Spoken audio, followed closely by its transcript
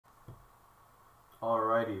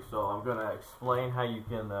Alrighty, so I'm going to explain how you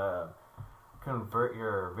can convert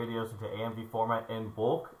your videos into AMV format in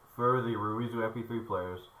bulk for the RUIZU MP3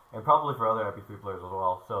 players, and probably for other MP3 players as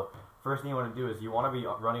well. So first thing you want to do is you want to be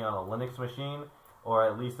running on a Linux machine, or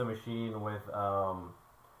at least a machine with some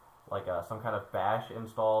kind of bash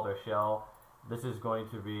installed or shell. This is going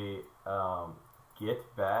to be git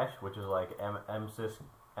bash, which is like msys,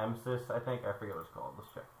 I think. I forget what it's called.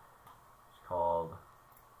 Let's check. It's called,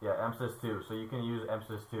 yeah, msys2. So you can use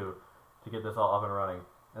msys2 to get this all up and running.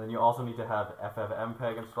 And then you also need to have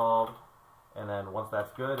ffmpeg installed. And then once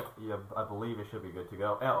that's good, I believe it should be good to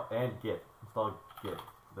go. Oh, and git. Install git.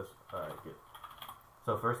 Git.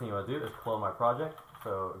 So first thing you want to do is clone my project.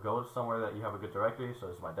 So go somewhere that you have a good directory. So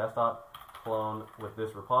this is my desktop. Clone with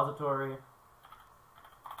this repository.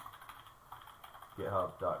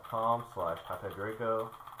 github.com/HiTechDraco.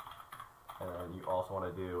 And then you also want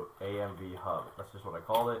to do amvhub. That's just what I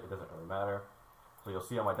called it. It doesn't really matter. So you'll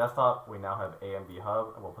see on my desktop, we now have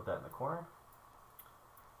amvhub, and we'll put that in the corner.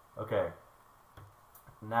 Okay.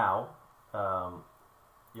 Now,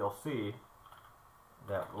 you'll see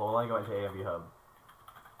that we'll only go into amvhub.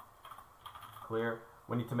 Clear.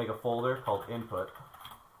 We need to make a folder called input.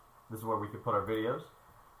 This is where we can put our videos.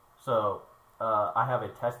 So I have a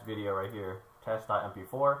test video right here,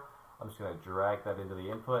 test.mp4. I'm just going to drag that into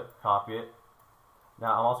the input, copy it.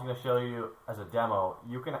 Now I'm also going to show you as a demo,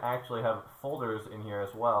 you can actually have folders in here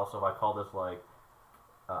as well. So if I call this like,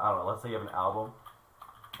 I don't know, let's say you have an album,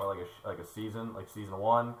 or like a season, like season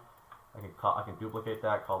 1, I can duplicate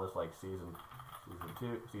that, call this like season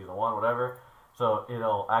 2, season 1, whatever. So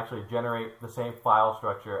it'll actually generate the same file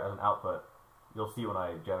structure as an output. You'll see when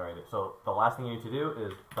I generate it. So the last thing you need to do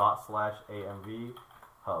is /amvhub.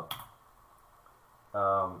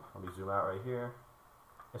 Let me zoom out right here.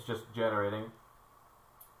 It's just generating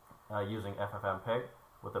using ffmpeg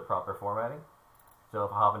with the proper formatting. So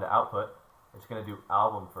if I hop into output, it's going to do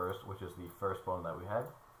album first, which is the first one that we had.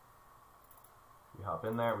 We hop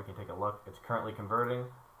in there, we can take a look. It's currently converting.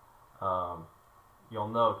 You'll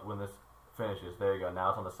note when this finishes, there you go,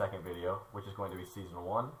 now it's on the second video, which is going to be season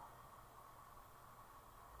 1.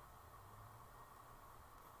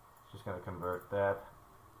 It's just going to convert that.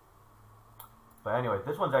 But anyway,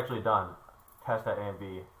 this one's actually done. Test.amv.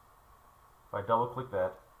 If I double click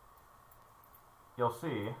that, you'll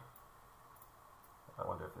see, I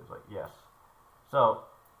wonder if there's like, yes. So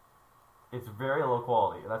it's very low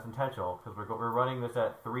quality, and that's intentional because we're running this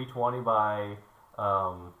at 320 by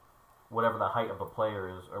whatever the height of the player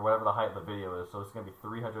is, or whatever the height of the video is. So it's going to be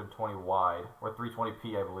 320 wide, or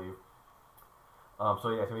 320p, I believe. So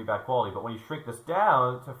yeah, it's going to be bad quality. But when you shrink this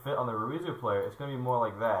down to fit on the RUIZU player, it's going to be more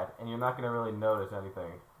like that, and you're not going to really notice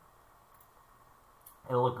anything.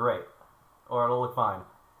 It'll look great, or it'll look fine.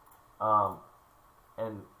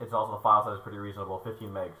 And it's also, the file size is pretty reasonable, 15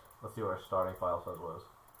 megs. Let's see what our starting file size was.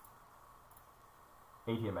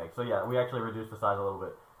 18 megs. So yeah, we actually reduced the size a little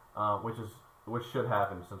bit, which should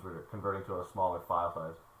happen since we're converting to a smaller file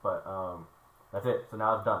size. But that's it. So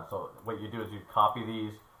now it's done. So what you do is you copy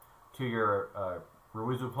these to your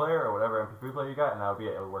RUIZU player or whatever MP3 player you got, and that would be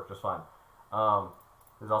it. It would work just fine.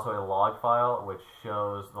 There's also a log file which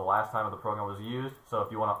shows the last time the program was used. So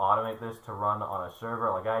if you want to automate this to run on a server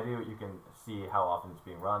like I do, you can see how often it's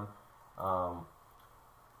being run.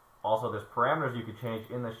 Also, there's parameters you can change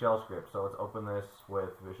in the shell script. So let's open this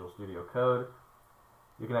with Visual Studio Code.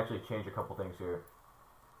 You can actually change a couple things here.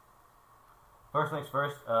 First things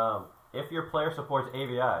first, if your player supports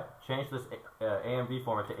AVI, change this AMV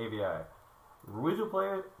format to AVI. RUIZU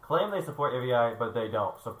players claim they support AVI, but they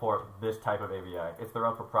don't support this type of AVI. It's their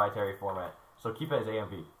own proprietary format, so keep it as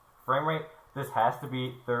AMV. Frame rate, this has to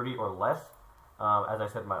be 30 or less. As I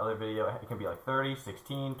said in my other video, it can be like 30,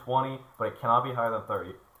 16, 20, but it cannot be higher than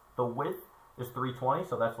 30. The width is 320,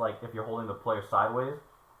 so that's like if you're holding the player sideways,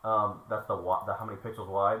 that's how many pixels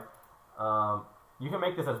wide. You can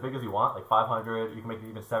make this as big as you want, like 500, you can make it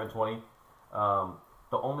even 720.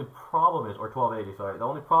 The only problem is, or 1280, sorry, the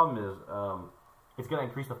only problem is it's going to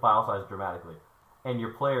increase the file size dramatically. And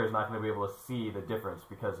your player is not going to be able to see the difference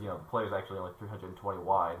because, you know, the player is actually only 320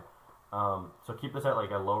 wide. So keep this at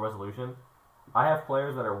like a low resolution. I have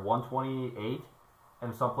players that are 128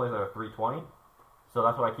 and some players that are 320. So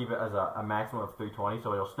that's why I keep it as a maximum of 320.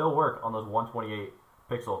 So it'll still work on those 128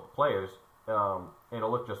 pixel players. And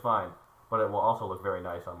it'll look just fine. But it will also look very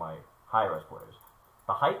nice on my high-res players.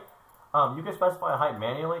 The height, you can specify a height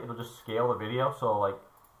manually. It'll just scale the video. So like,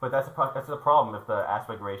 but that's a problem if the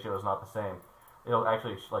aspect ratio is not the same. It'll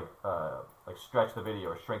actually like stretch the video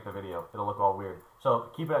or shrink the video. It'll look all weird. So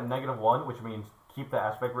keep it at -1, which means keep the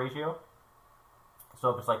aspect ratio. So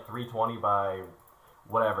if it's like 320 by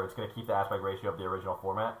whatever. It's going to keep the aspect ratio of the original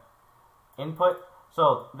format. Input.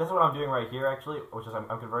 So this is what I'm doing right here, actually, which is I'm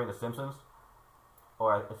converting The Simpsons,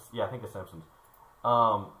 or I think The Simpsons.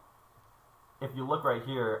 If you look right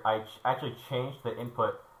here, I actually changed the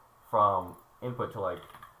input from input to like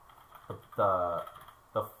the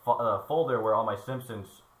folder where all my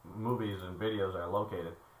Simpsons movies and videos are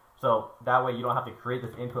located. So that way you don't have to create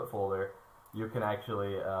this input folder. You can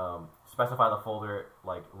actually specify the folder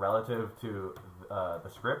like relative to the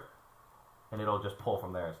script, and it'll just pull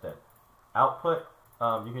from there instead. Output,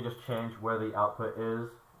 you can just change where the output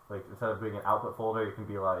is. Like instead of being an output folder, you can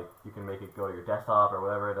be like, you can make it go to your desktop or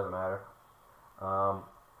whatever. It doesn't matter.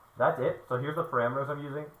 That's it. So here's the parameters I'm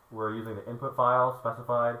using. We're using the input file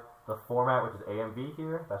specified, the format, which is AMV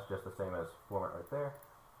here. That's just the same as format right there.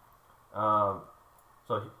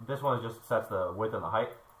 So this one just sets the width and the height.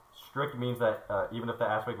 Strict means that even if the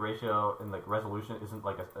aspect ratio and like resolution isn't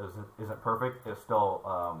like isn't perfect, it's still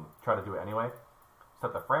try to do it anyway.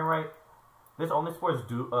 Set the frame rate. This only supports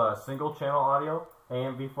single channel audio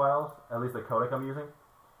AMV files, at least the codec I'm using.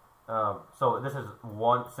 So this is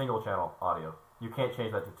one single channel audio. You can't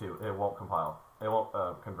change that to 2. It won't compile. It won't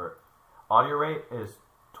convert. Audio rate is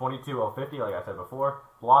 22050, like I said before.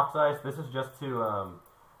 Block size. This is just to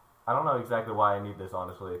I don't know exactly why I need this,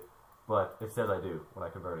 honestly, but it says I do when I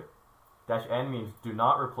convert it. -N means do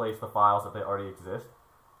not replace the files if they already exist.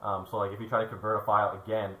 So like if you try to convert a file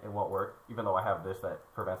again, it won't work, even though I have this that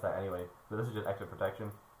prevents that anyway. But this is just extra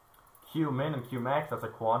protection. Qmin and Qmax, that's a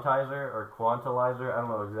quantizer or quantilizer. I don't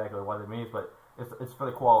know exactly what it means, but it's for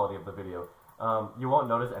the quality of the video. You won't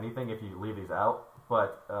notice anything if you leave these out,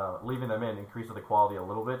 but leaving them in increases the quality a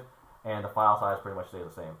little bit, and the file size pretty much stays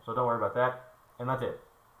the same. So don't worry about that, and that's it.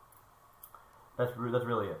 That's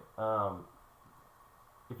really it.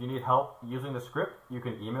 If you need help using the script, you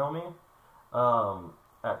can email me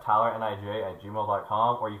at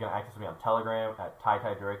tylernij@gmail.com, or you can access me on Telegram at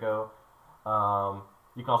TyTyDraco.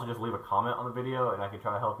 You can also just leave a comment on the video, and I can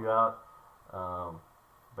try to help you out.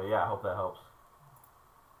 But yeah, I hope that helps.